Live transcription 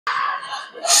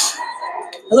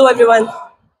Hello everyone.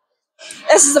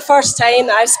 This is the first time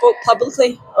that I've spoke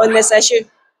publicly on this issue.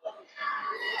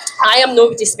 I am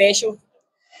nobody special.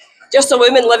 Just a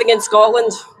woman living in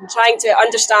Scotland and trying to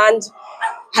understand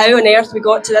how on earth we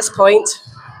got to this point.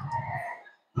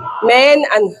 Men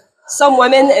and some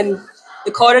women in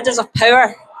the corridors of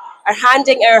power are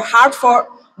handing our hard-fought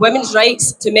women's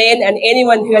rights to men and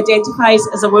anyone who identifies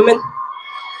as a woman.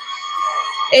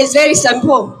 It's very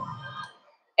simple.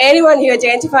 Anyone who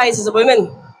identifies as a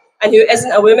woman and who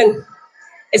isn't a woman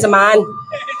is a man.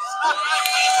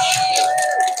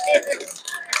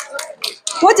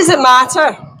 What does it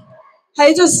matter?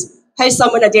 How does how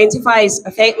someone identifies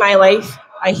affect my life?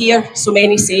 I hear so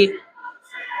many say.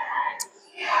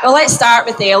 Well, let's start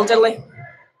with the elderly.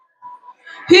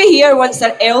 Who here wants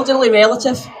their elderly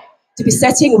relative to be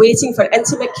sitting waiting for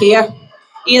intimate care,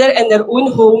 either in their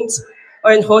own homes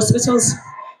or in hospitals,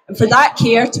 and for that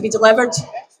care to be delivered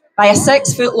by a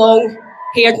 6-foot-long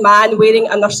haired man wearing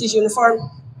a nurse's uniform?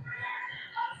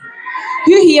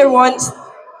 Who here wants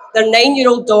their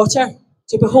 9-year-old daughter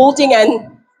to be holding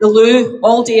in the loo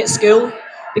all day at school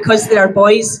because there are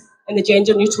boys in the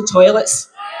gender-neutral toilets?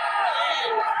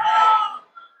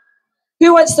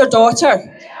 Who wants their daughter,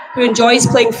 who enjoys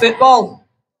playing football,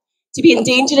 to be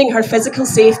endangering her physical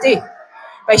safety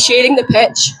by sharing the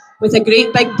pitch with a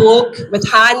great big bloke with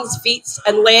hands, feet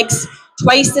and legs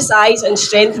twice the size and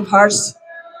strength of hers?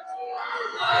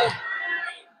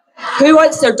 Who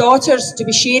wants their daughters to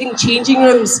be sharing changing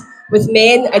rooms with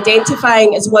men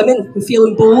identifying as women who feel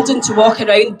emboldened to walk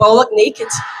around bollock naked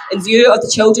in view of the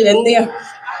children in there?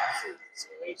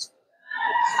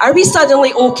 Are we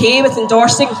suddenly okay with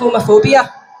endorsing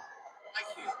homophobia?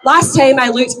 Last time I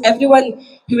looked, everyone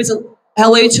who was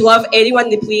allowed to love anyone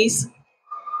they please,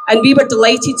 and we were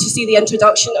delighted to see the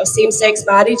introduction of same-sex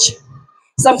marriage,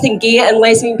 something gay and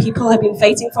lesbian people have been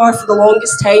fighting for the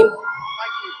longest time.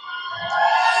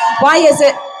 Why is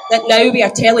it that now we are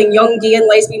telling young gay and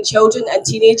lesbian children and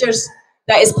teenagers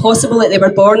that it's possible that they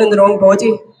were born in the wrong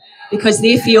body because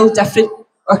they feel different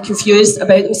or confused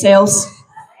about themselves?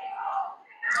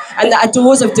 And that a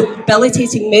dose of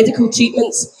debilitating medical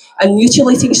treatments and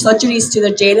mutilating surgeries to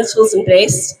their genitals and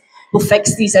breasts will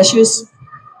fix these issues?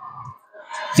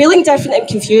 Feeling different and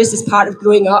confused is part of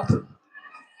growing up.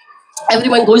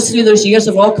 Everyone goes through those years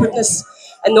of awkwardness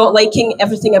and not liking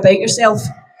everything about yourself.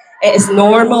 It is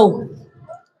normal.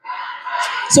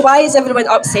 So why is everyone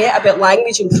upset about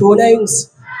language and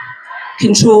pronouns?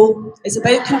 Control. It's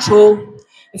about control.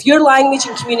 If your language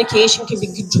and communication can be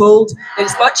controlled, then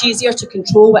it's much easier to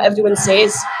control what everyone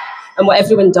says and what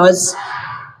everyone does.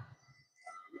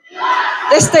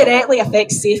 This directly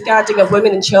affects safeguarding of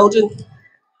women and children.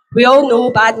 We all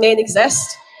know bad men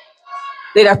exist.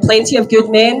 There are plenty of good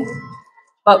men,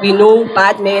 but we know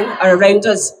bad men are around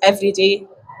us every day.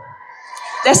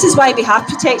 This is why we have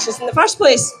protections in the first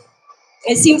place.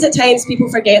 It seems at times people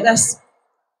forget this.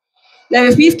 Now,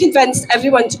 if we've convinced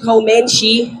everyone to call men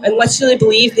she and literally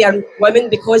believe they are women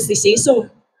because they say so,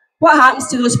 what happens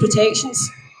to those protections?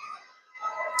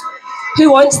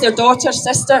 Who wants their daughter,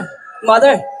 sister,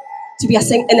 mother to be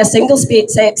in a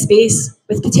single-sex space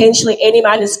with potentially any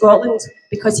man in Scotland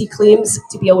because he claims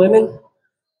to be a woman?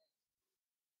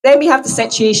 Then we have the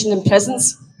situation in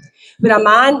prisons, where a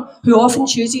man who often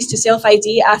chooses to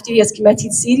self-ID after he has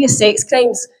committed serious sex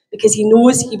crimes because he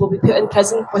knows he will be put in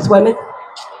prison with women.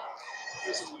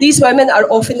 These women are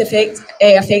often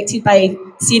affected by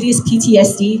serious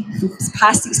PTSD from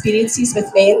past experiences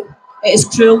with men. It is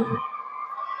cruel.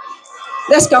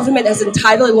 This government has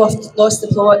entirely lost the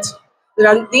plot.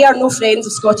 They are no friends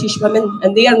of Scottish women,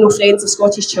 and they are no friends of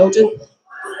Scottish children.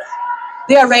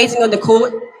 They are riding on the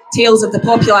coattails of the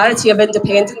popularity of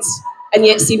independence, and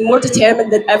yet seem more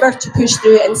determined than ever to push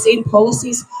through insane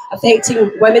policies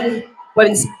affecting women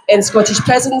in Scottish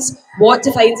prisons, what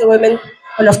defines a woman,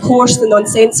 and of course the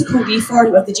nonsensical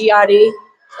reform of the GRA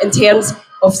in terms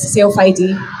of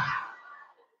self-ID.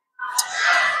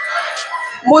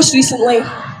 Most recently,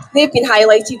 they've been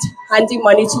highlighted handing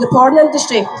money to the porn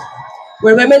industry,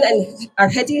 where women are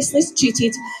hideously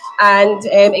treated and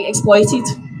exploited.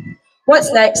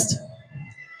 What's next?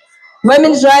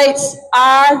 Women's rights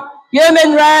are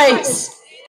human rights.